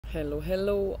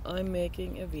Hello, I'm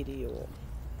making a video.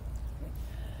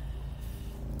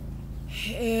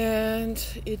 And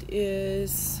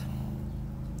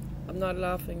I'm not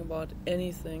laughing about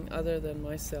anything other than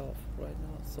myself right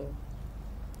now.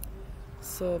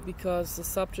 So because the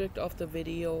subject of the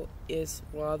video is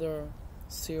rather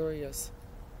serious.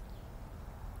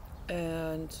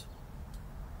 And,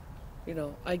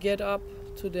 I get up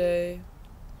today,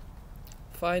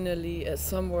 finally, at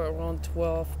somewhere around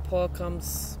 12, Paul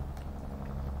comes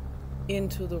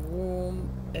into the room,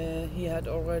 and he had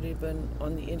already been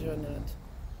on the internet,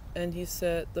 and he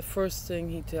said the first thing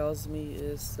he tells me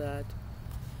is that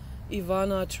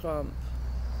Ivana Trump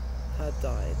had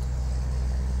died.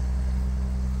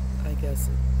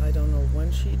 I don't know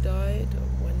when she died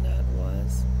or when that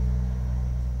was,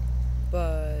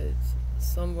 but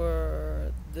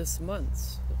somewhere this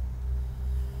month.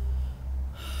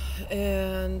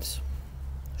 And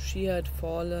she had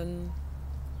fallen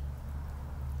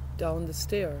down the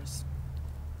stairs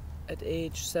at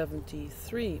age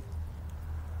 73,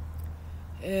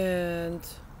 and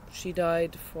she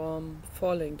died from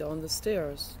falling down the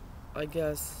stairs, I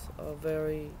guess a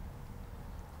very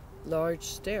large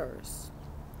stairs,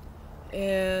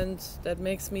 and that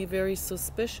makes me very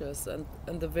suspicious, and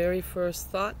the very first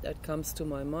thought that comes to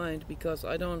my mind, because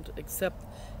I don't accept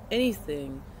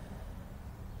anything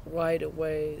right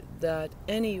away that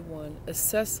anyone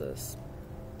assesses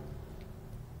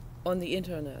on the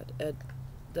internet,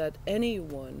 that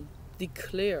anyone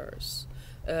declares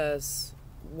as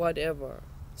whatever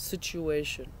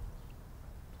situation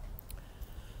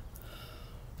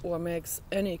or makes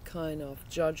any kind of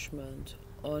judgment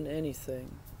on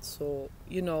anything. So,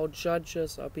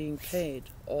 judges are being paid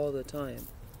all the time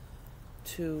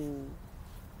to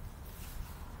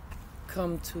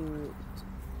come to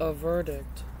a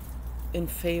verdict in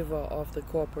favor of the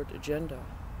corporate agenda.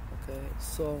 Okay,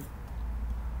 so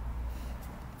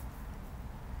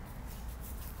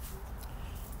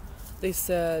they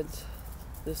said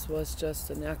this was just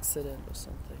an accident or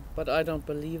something, but I don't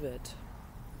believe it.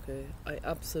 Okay, I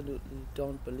absolutely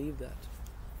don't believe that.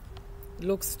 It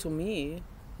looks to me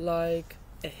like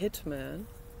a hitman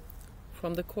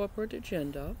from the corporate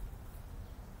agenda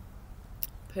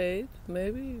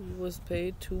was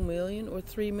paid $2 million or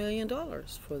 $3 million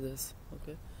for this,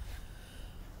 okay,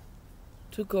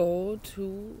 to go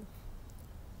to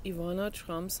Ivana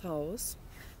Trump's house,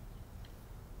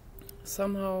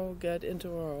 somehow get into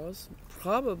her house,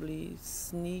 probably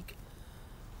sneak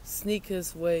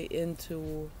his way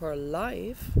into her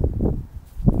life,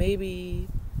 maybe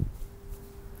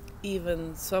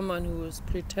even someone who is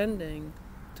pretending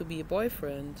to be a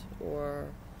boyfriend,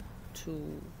 or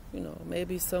to,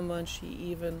 maybe someone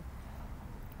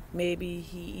maybe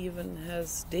he even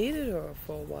has dated her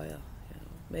for a while,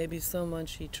 maybe someone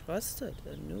she trusted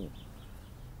and knew,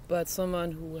 but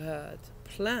someone who had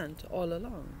planned all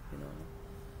along,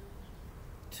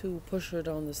 to push her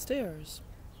down the stairs,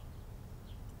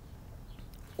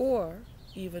 or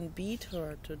even beat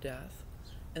her to death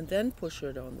and then push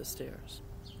her down the stairs.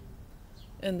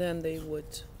 And then they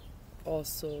would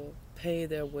also pay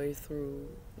their way through,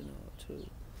 to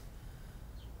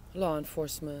law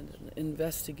enforcement and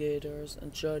investigators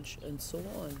and judge and so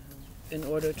on, in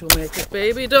order to make it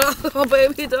baby dog,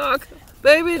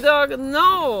 baby dog,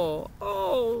 no,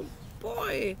 oh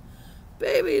boy,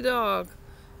 baby dog.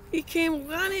 He came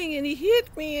running and he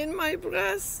hit me in my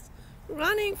breast,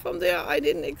 running from there. I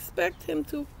didn't expect him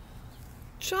to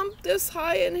jump this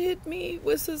high and hit me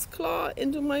with his claw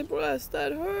into my breast.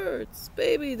 That hurts,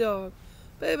 baby dog.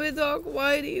 Baby dog,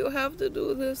 why do you have to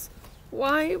do this?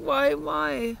 Why?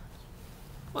 Why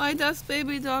does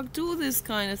baby dog do this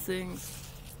kind of thing?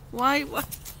 Why?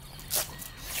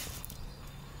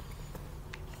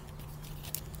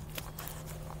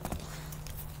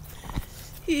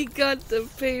 He got the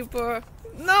paper.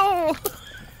 No!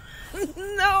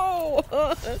 No!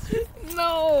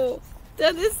 No!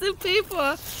 That is the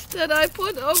paper that I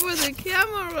put over the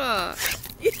camera.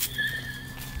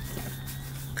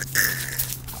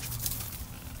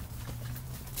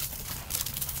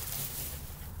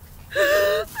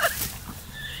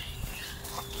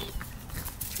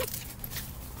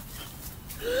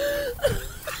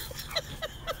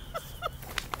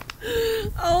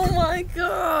 Oh my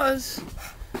gosh!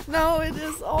 Now it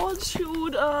is all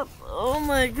chewed up. Oh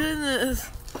my goodness.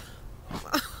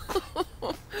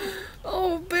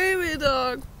 Oh, baby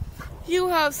dog, you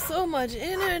have so much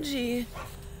energy.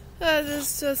 That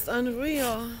is just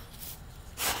unreal.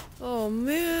 Oh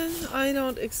man, I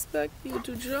don't expect you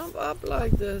to jump up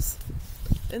like this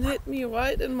and hit me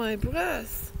right in my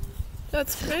breast.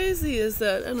 That's crazy, is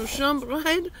that? And jump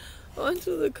right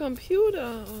onto the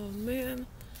computer. Oh man,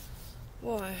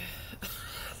 boy.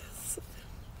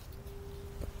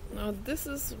 Now this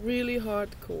is really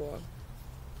hardcore.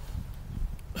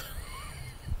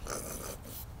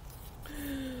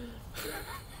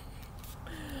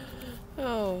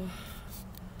 Oh,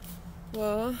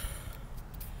 well,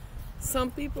 some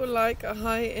people like a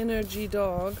high energy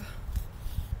dog,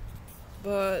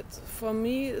 but for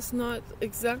me it's not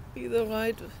exactly the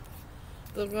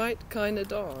right kind of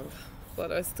dog.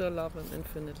 But I still love him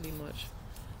infinitely much.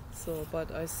 So,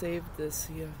 but I saved this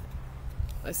here.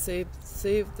 I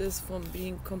saved this from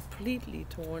being completely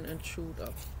torn and chewed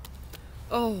up.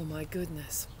 Oh my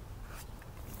goodness.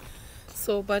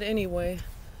 So, but anyway,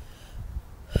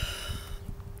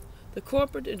 the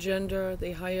corporate agenda,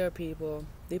 they hire people,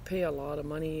 they pay a lot of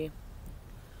money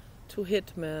to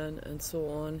hitmen and so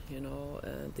on, you know,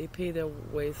 and they pay their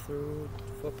way through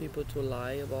for people to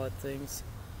lie about things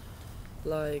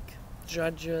like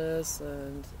judges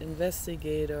and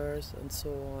investigators and so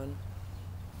on.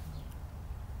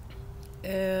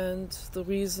 And the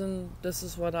reason, this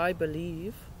is what I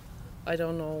believe, I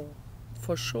don't know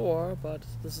for sure, but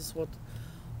this is what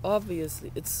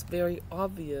obviously, it's very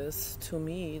obvious to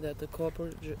me that the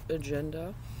corporate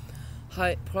agenda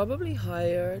probably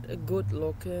hired a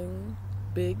good-looking,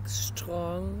 big,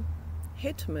 strong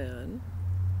hitman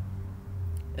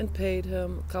and paid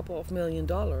him a couple of $1 million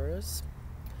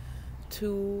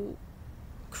to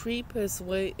creep his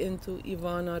way into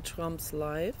Ivana Trump's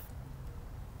life,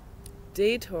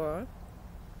 date her,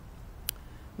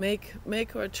 make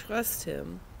her trust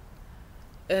him,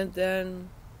 and then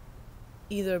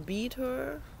either beat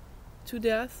her to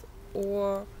death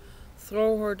or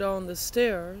throw her down the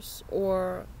stairs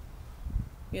or,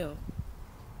 you know,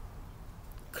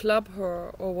 club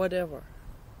her or whatever,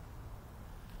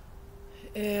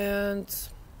 and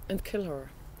kill her,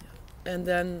 and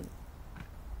then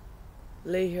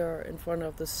lay her in front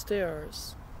of the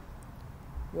stairs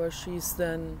where she's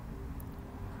then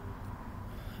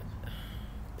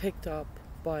picked up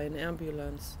by an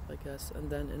ambulance, I guess, and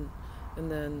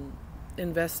then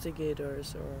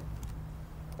investigators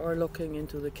are looking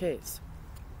into the case.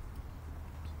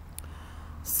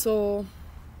 So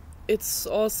it's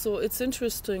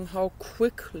interesting how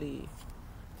quickly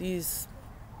these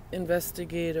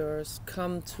investigators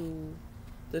come to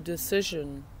the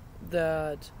decision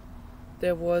that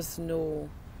there was no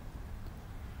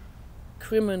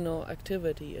criminal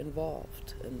activity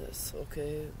involved in this,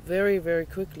 okay? Very, very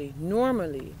quickly.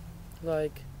 Normally,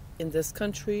 like in this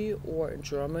country or in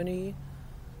Germany,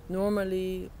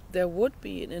 normally there would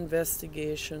be an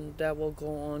investigation that will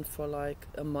go on for like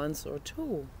a month or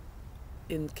two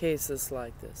in cases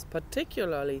like this,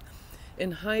 particularly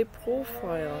in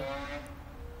high-profile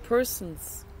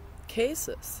persons'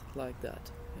 cases like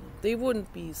that. You know, they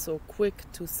wouldn't be so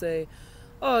quick to say,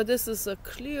 oh, this is a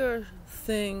clear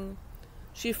thing,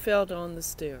 she fell down the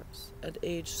stairs at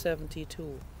age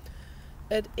 72.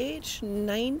 At age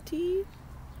 90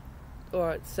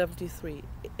 or 73,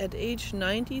 at age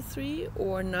 93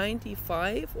 or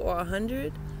 95 or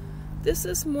 100, this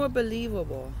is more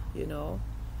believable, you know.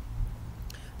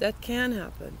 That can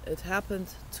happen. It happened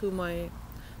to my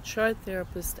chart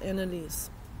therapist, Annalise.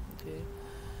 Okay.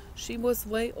 She was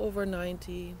way over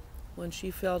 90 when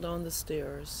she fell down the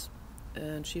stairs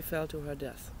and she fell to her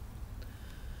death.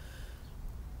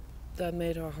 That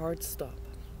made her heart stop.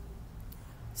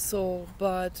 So,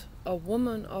 but a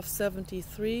woman of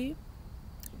 73,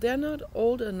 they're not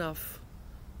old enough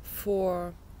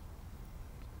for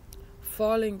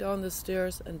falling down the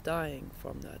stairs and dying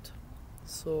from that.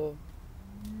 So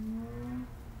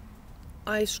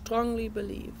I strongly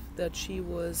believe that she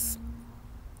was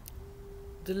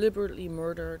deliberately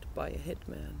murdered by a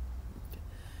hitman.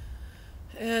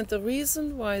 And the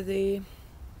reason why they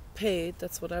paid,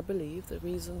 that's what I believe, the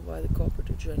reason why the corporate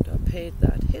agenda paid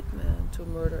that hitman to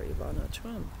murder Ivana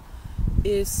Trump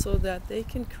is so that they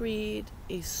can create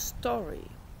a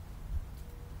story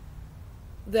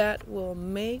that will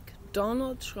make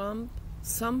Donald Trump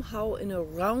somehow in a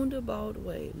roundabout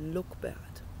way look bad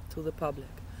to the public.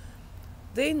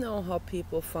 They know how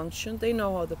people function, they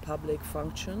know how the public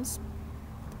functions,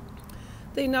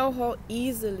 they know how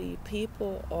easily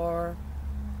people are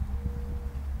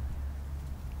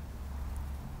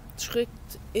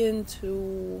tricked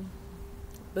into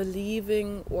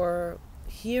believing or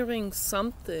hearing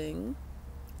something.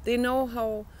 They know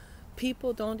how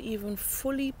people don't even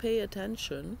fully pay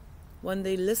attention when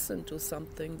they listen to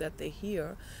something that they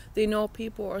hear. They know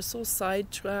people are so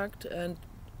sidetracked and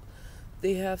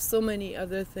they have so many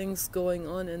other things going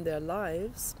on in their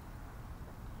lives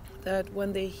that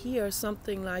when they hear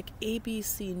something like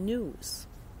ABC News,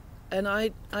 And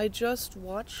I just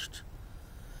watched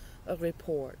a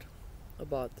report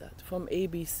about that from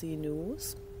ABC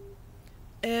News,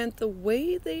 and the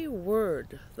way they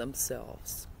word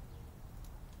themselves.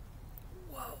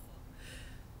 Whoa.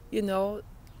 You know,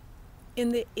 in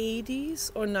the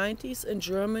 80s or 90s in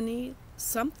Germany,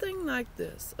 something like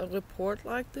this, a report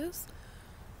like this,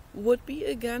 would be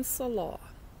against the law.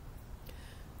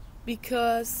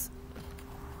 Because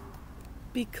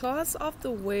of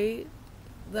the way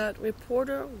that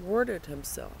reporter worded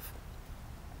himself.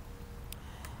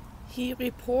 He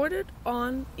reported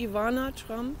on Ivana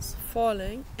Trump's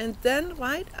falling, and then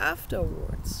right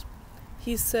afterwards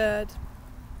he said,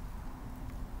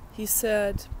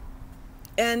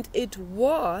 and it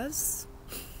was,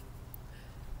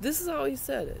 this is how he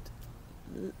said it,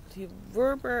 he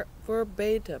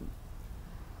verbatim,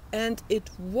 and it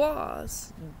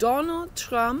was Donald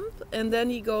Trump, and then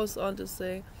he goes on to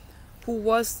say, who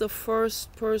was the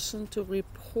first person to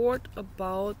report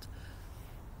about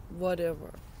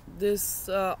whatever, this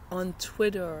on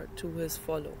Twitter to his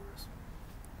followers.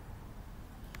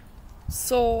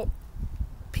 So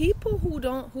people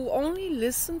who only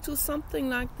listen to something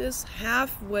like this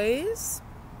halfways,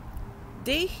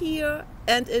 they hear,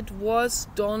 and it was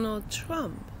Donald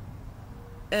Trump.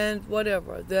 And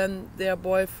whatever, then their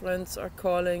boyfriends are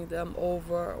calling them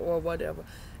over or whatever.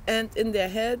 And in their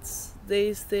heads,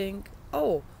 they think,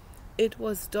 oh, it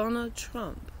was Donald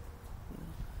Trump.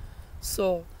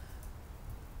 So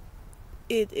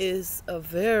it is a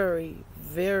very,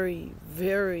 very,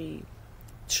 very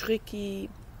tricky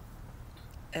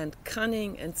and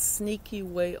cunning and sneaky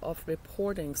way of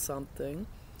reporting something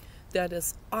that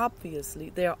is obviously,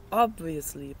 they are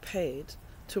obviously paid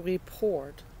to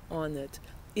report on it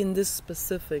in this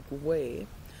specific way,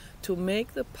 to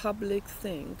make the public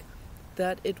think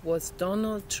that it was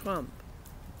Donald Trump.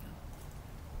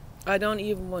 I don't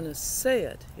even want to say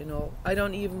it, you know. I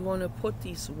don't even want to put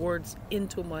these words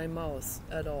into my mouth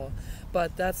at all.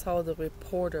 But that's how the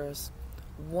reporters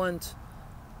want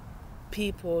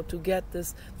people to get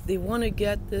this. They want to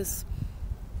get this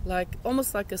like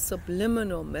almost like a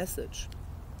subliminal message.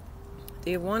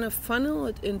 They want to funnel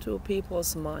it into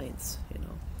people's minds, you know.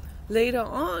 Later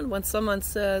on, when someone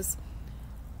says,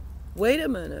 wait a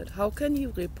minute, how can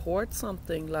you report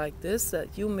something like this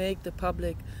that you make the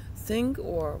public think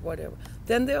or whatever?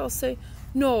 Then they'll say,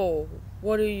 no,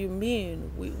 what do you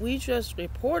mean? We just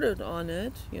reported on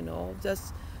it, you know,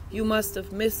 just, you must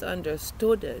have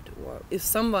misunderstood it. Or if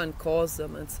someone calls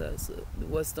them and says, it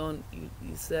was you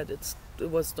said it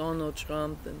was Donald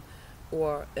Trump, and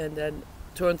then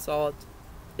turns out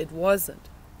it wasn't.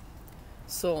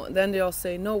 So then they'll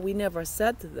say, no, we never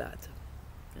said that.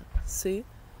 See?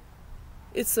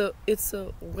 It's a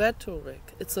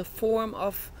rhetoric. It's a form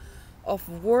of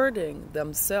wording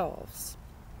themselves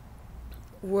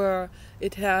where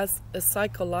it has a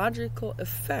psychological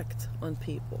effect on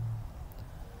people.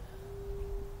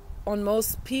 On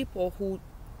most people who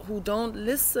don't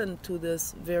listen to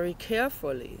this very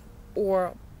carefully,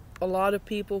 or a lot of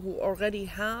people who already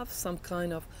have some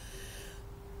kind of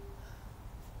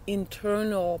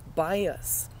internal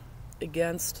bias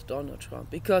against Donald Trump,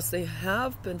 because they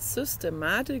have been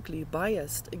systematically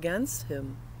biased against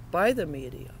him by the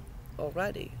media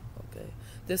already. Okay,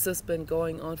 this has been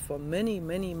going on for many,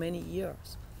 many, many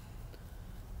years,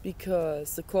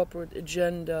 because the corporate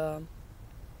agenda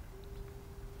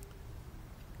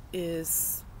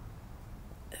has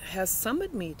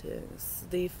summit meetings.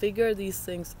 They figure these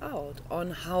things out on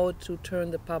how to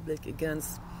turn the public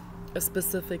against a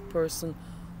specific person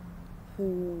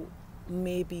who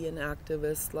may be an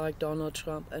activist like Donald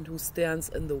Trump and who stands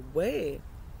in the way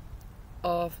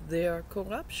of their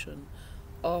corruption,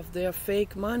 of their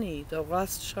fake money. The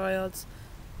Rothschilds,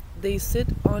 they sit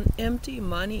on empty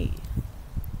money.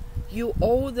 You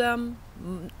owe them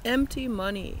empty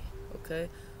money, okay?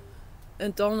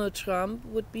 And Donald Trump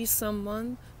would be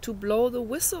someone to blow the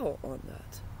whistle on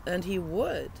that. And he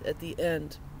would at the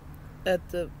end,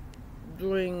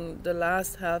 during the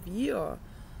last half year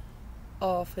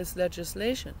of his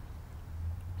legislation.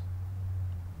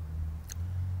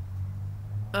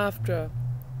 After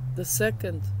the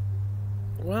second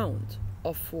round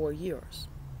of 4 years,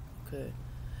 okay?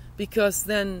 Because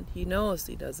then he knows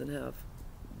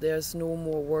there's no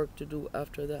more work to do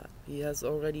after that. He has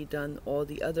already done all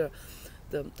the other,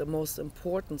 the most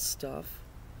important stuff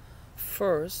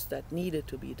first that needed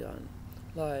to be done,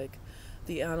 like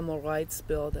the animal rights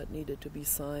bill that needed to be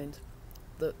signed,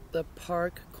 the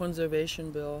park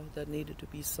conservation bill that needed to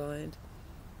be signed,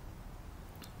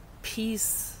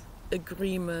 peace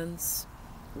agreements,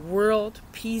 world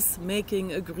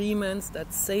peacemaking agreements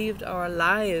that saved our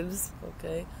lives,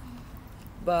 okay?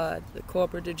 but the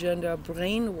corporate agenda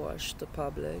brainwashed the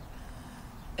public.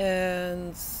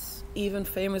 And even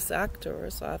famous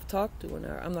actors I've talked to, and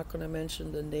I'm not going to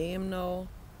mention the name now,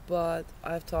 but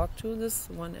I've talked to this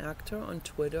one actor on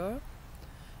Twitter,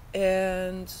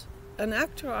 and an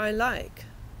actor I like,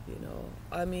 you know.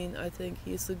 I mean, I think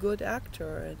he's a good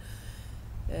actor,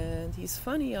 and he's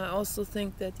funny. I also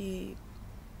think that he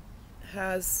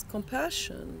has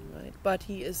compassion, right? But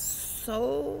he's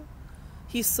so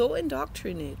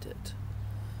indoctrinated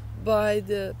by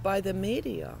the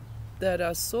media that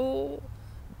are so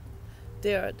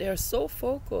they're so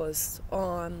focused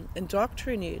on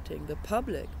indoctrinating the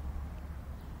public.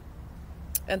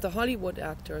 And the Hollywood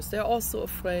actors, they're also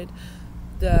afraid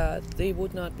that they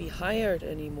would not be hired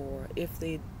anymore if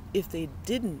they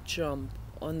didn't jump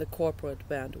on the corporate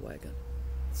bandwagon.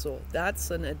 So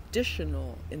that's an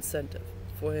additional incentive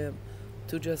for him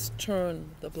to just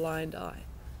turn the blind eye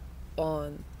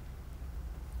on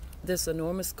this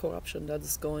enormous corruption that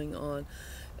is going on,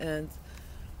 and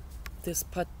this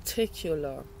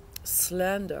particular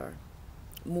slander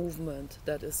movement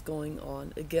that is going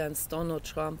on against Donald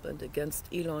Trump and against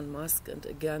Elon Musk and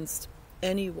against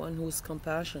anyone who's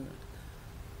compassionate.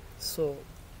 So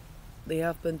they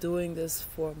have been doing this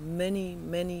for many,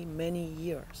 many, many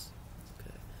years.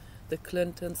 Okay. The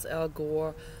Clintons, Al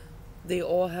Gore, they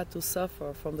all had to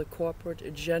suffer from the corporate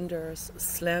agendas,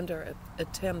 slander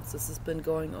attempts. This has been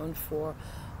going on for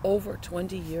over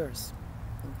 20 years.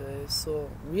 Okay, so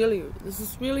really, this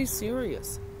is really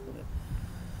serious.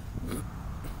 Okay.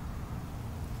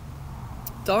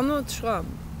 Donald Trump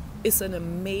is an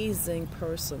amazing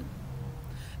person,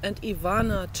 and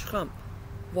Ivana Trump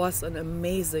was an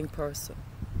amazing person.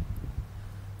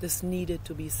 This needed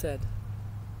to be said.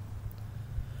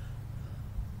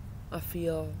 I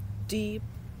feel deeply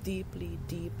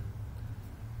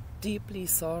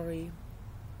sorry,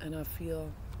 and I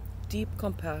feel deep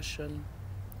compassion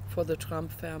for the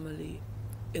Trump family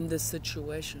in this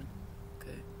situation.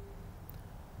 Okay.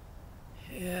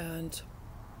 And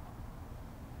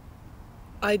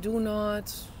I could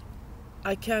not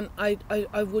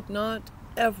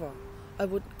ever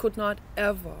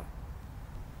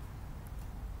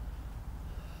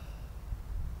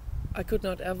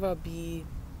be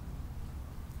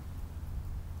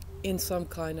in some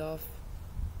kind of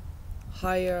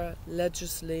higher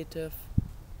legislative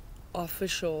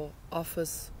official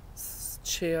office,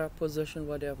 chair position,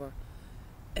 whatever,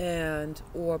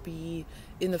 or be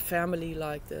in a family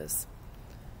like this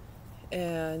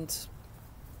and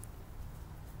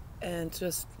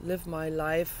just live my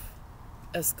life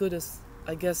as good as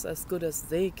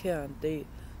they can. They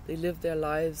live their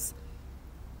lives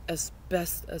as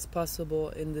best as possible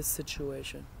in this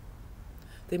situation.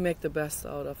 They make the best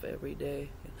out of every day.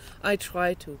 I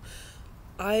try to.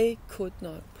 I could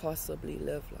not possibly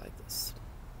live like this,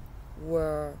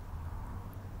 where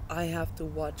I have to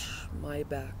watch my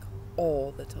back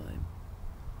all the time.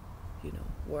 You know,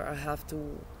 where I have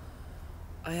to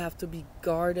be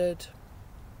guarded.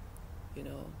 You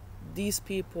know, these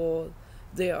people,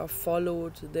 they are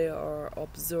followed, they are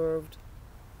observed,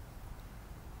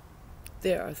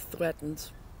 they are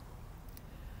threatened.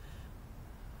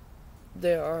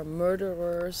 There are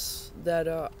murderers that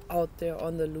are out there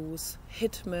on the loose,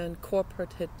 hitmen,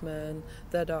 corporate hitmen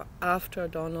that are after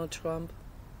Donald Trump,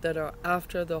 that are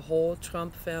after the whole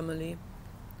Trump family.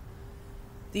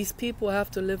 These people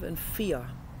have to live in fear,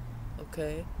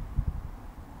 okay?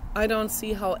 I don't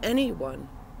see how anyone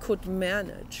could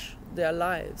manage their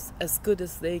lives as good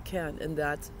as they can in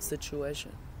that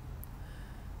situation.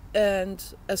 And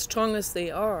as strong as they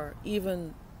are,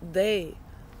 even they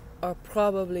are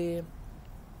probably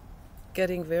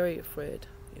getting very afraid,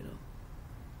 you know,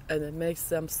 and it makes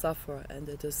them suffer, and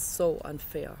it is so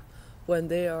unfair. When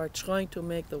they are trying to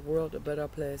make the world a better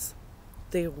place,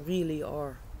 they really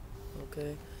are,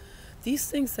 okay? These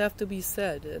things have to be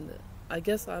said, and I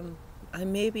guess I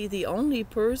may be the only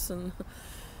person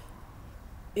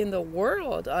in the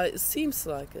world, it seems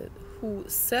like it, who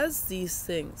says these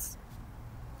things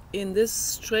in this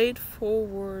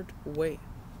straightforward way.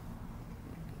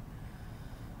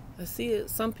 I see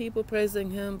some people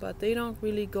praising him, but they don't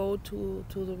really go to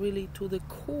the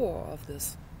core of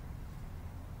this.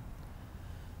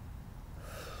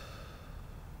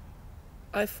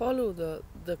 I follow the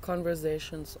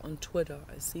conversations on Twitter.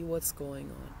 I see what's going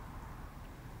on.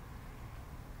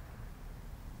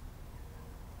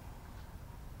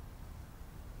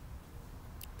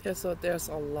 There's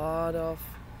a lot of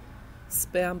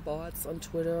spam bots on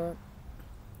Twitter.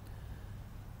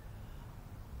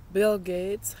 Bill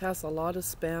Gates has a lot of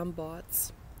spam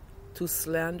bots to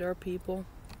slander people.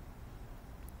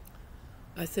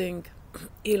 I think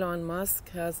Elon Musk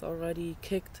has already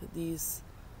kicked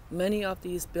many of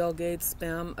these Bill Gates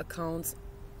spam accounts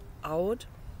out,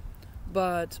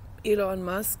 but Elon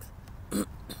Musk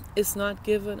is not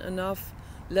given enough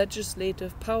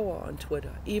legislative power on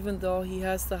Twitter, even though he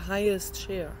has the highest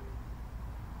share.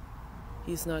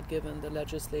 He's not given the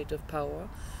legislative power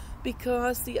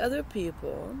because the other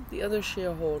people, the other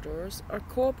shareholders, are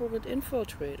corporate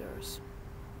infiltrators.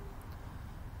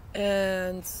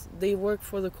 And they work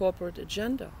for the corporate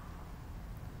agenda.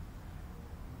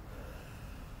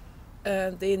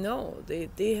 And they know, they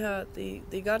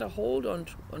got a hold on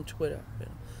Twitter. You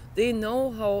know. They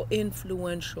know how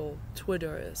influential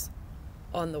Twitter is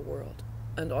on the world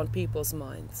and on people's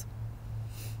minds.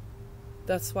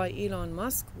 That's why Elon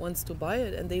Musk wants to buy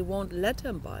it, and they won't let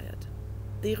him buy it.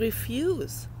 They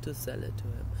refuse to sell it to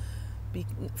him.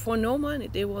 For no money,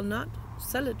 they will not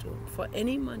sell it to him for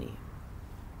any money.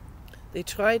 They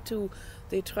try to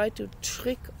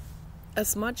trick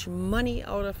as much money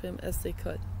out of him as they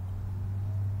could.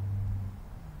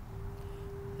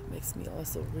 It makes me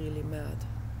also really mad.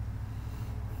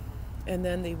 And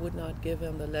then they would not give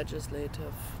him the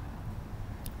legislative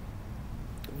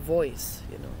voice,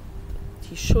 you know.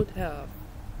 He should have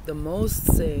the most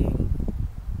saying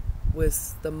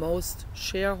with the most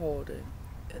shareholding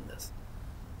in this.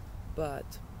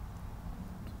 But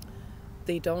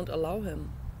they don't allow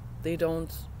him. They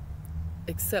don't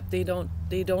accept, they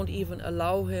don't even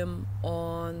allow him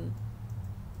on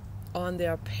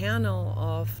their panel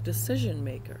of decision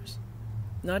makers.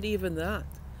 Not even that,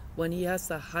 when he has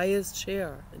the highest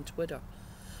share in Twitter.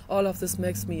 All of this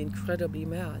makes me incredibly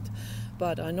mad.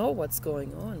 But I know what's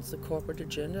going on. It's the corporate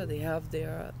agenda. They have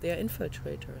their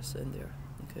infiltrators in there.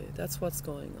 Okay, that's what's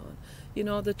going on. You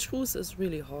know, the truth is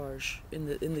really harsh in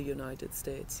the United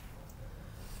States.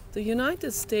 The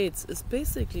United States is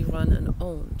basically run and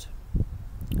owned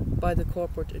by the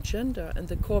corporate agenda, and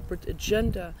the corporate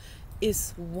agenda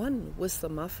is one with the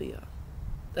mafia.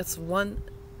 It's one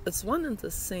and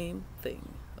the same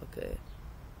thing, okay?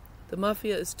 The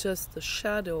mafia is just the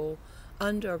shadow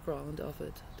underground of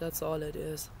it. That's all it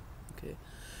is, okay?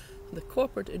 The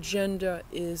corporate agenda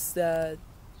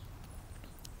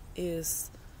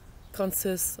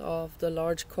consists of the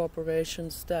large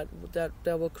corporations that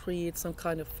will create some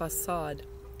kind of facade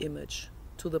image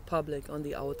to the public on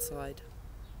the outside.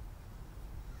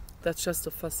 That's just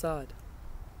a facade.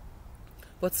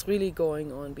 What's really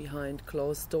going on behind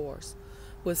closed doors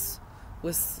with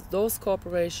those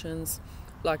corporations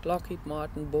like Lockheed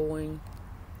Martin, Boeing,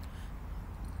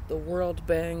 the World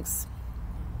Banks,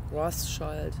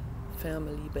 Rothschild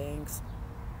family banks,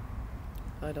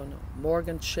 I don't know,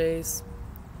 Morgan Chase,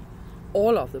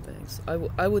 all of the banks,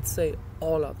 I would say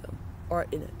all of them are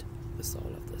in it with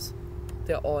all of this.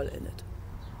 They're all in it.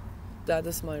 That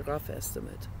is my rough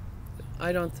estimate.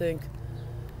 I don't think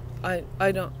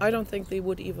they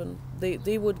would even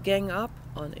they would gang up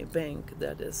on a bank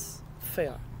that is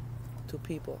fair to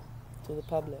people, to the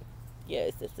public.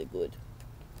 Yes, that's a good.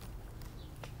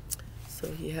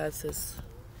 So he has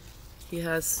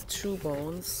true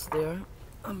bones there.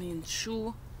 I mean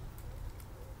true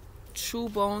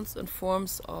bones in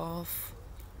forms of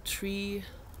tree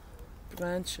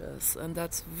branches, and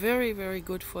that's very, very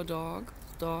good for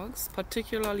dogs,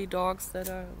 particularly dogs that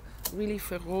are really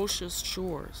ferocious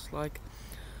chewers, like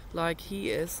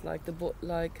he is, like the bull,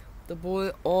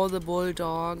 all the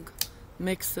bulldog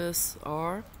mixes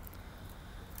are.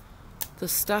 The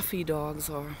stuffy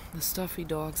dogs are. The stuffy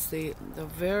dogs, they're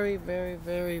very, very,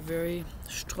 very, very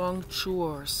strong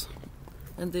chewers,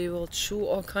 and they will chew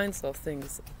all kinds of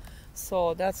things.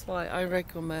 So that's why I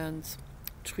recommend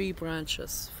tree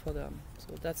branches for them.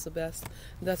 So that's the best,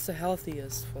 that's the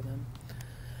healthiest for them.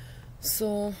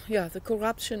 So yeah, the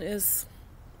corruption is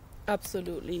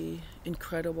absolutely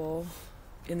incredible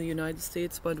in the United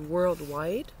States, but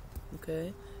worldwide,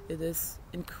 okay, it is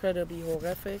incredibly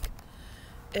horrific.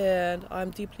 And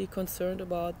I'm deeply concerned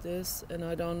about this, and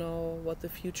I don't know what the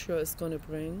future is going to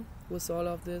bring with all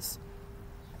of this.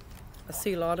 I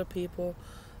see a lot of people,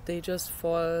 they just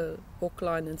fall hook,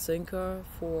 line, and sinker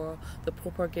for the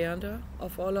propaganda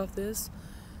of all of this,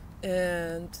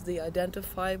 and they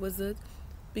identify with it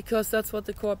because that's what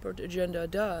the corporate agenda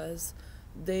does.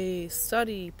 They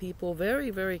study people very,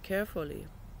 very carefully.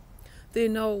 They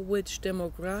know which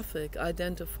demographic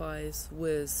identifies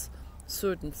with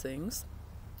certain things,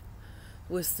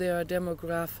 with their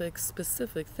demographic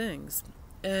specific things,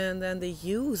 and then they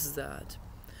use that,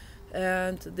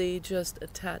 and they just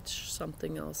attach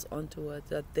something else onto it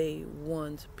that they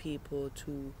want people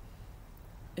to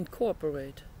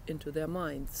incorporate into their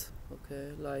minds,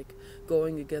 okay, like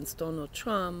going against Donald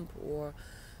Trump, or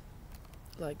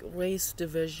like race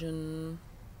division,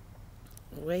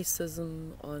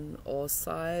 racism on all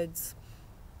sides,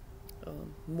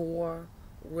 more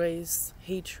race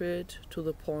hatred to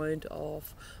the point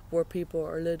of where people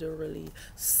are literally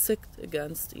sick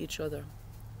against each other,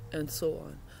 and so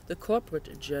on. The corporate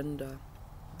agenda,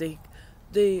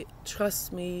 they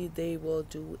trust me, they will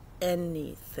do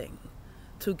anything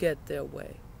to get their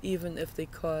way, even if they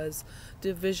cause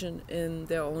division in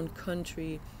their own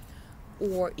country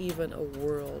or even a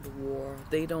world war.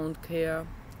 They don't care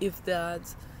if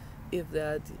that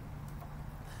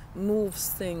moves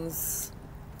things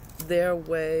their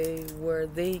way, where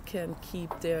they can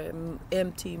keep their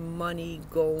empty money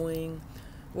going,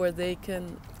 where they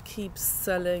can keep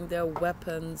selling their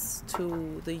weapons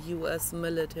to the US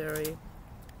military.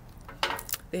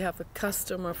 They have a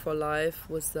customer for life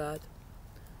with that.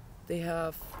 They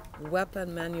have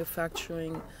weapon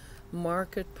manufacturing,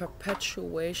 market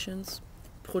perpetuations,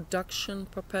 production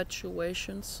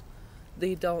perpetuations.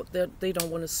 They don't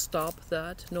want to stop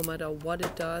that, no matter what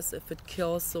it does. If it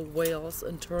kills the whales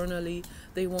internally,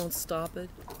 they won't stop it.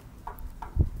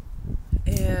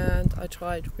 And I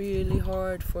tried really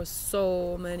hard for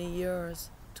so many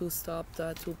years to stop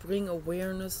that, to bring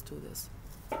awareness to this.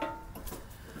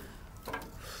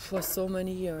 For so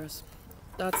many years.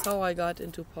 That's how I got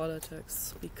into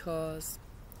politics, because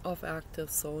of active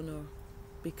sonar,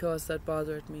 because that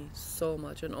bothered me so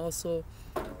much. And also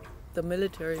the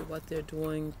military, what they're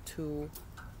doing to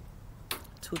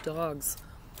dogs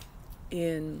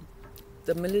in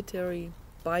the military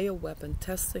bioweapon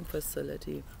testing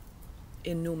facility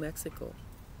in New Mexico,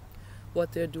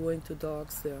 what they're doing to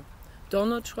dogs there.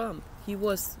 Donald Trump, he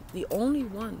was the only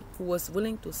one who was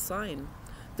willing to sign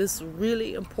this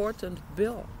really important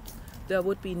bill that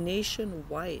would be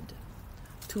nationwide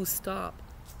to stop,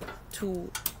 to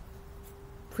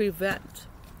prevent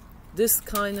this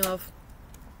kind of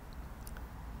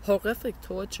horrific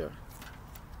torture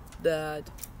that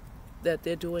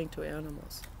they're doing to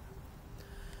animals.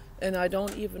 And I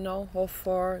don't even know how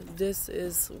far this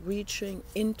is reaching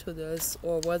into this,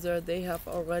 or whether they have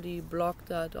already blocked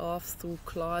that off through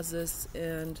clauses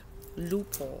and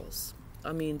loopholes.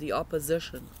 I mean, the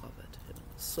opposition of it.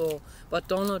 So, but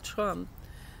Donald Trump,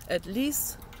 at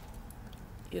least,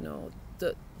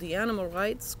 the animal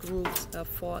rights groups have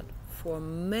fought for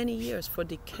many years, for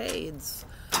decades,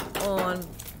 on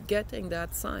getting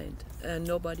that signed, and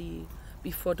nobody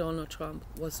before Donald Trump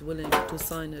was willing to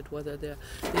sign it, whether they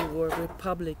were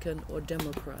Republican or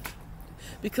Democrat,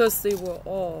 because they were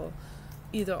all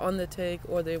either on the take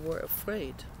or they were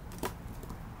afraid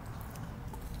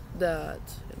that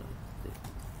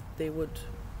they would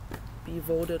be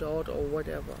voted out or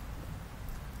whatever.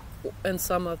 And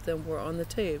some of them were on the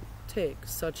take,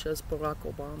 such as Barack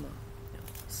Obama.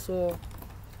 So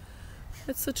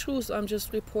it's the truth. I'm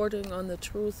just reporting on the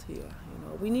truth here.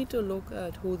 We need to look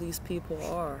at who these people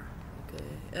are, okay,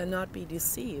 and not be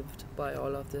deceived by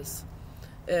all of this,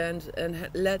 and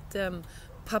let them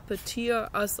puppeteer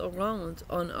us around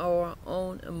on our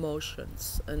own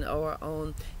emotions and our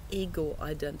own ego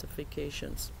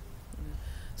identifications.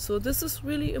 So this is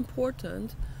really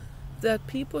important, that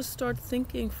people start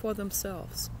thinking for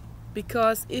themselves,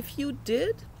 because if you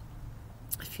did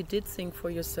think for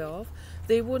yourself,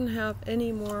 they wouldn't have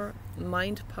any more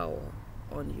mind power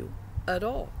on you at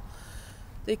all.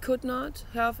 They could not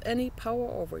have any power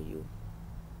over you.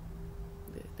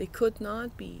 They could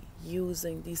not be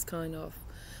using these kind of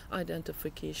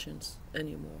identifications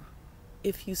anymore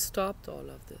if you stopped all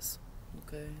of this.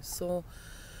 Okay, so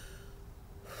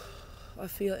I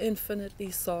feel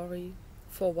infinitely sorry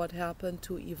for what happened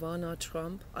to Ivana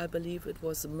Trump. I believe it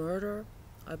was murder.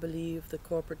 I believe the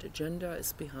corporate agenda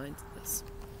is behind this.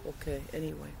 Okay,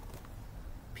 anyway.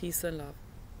 Peace and love.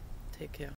 Take care.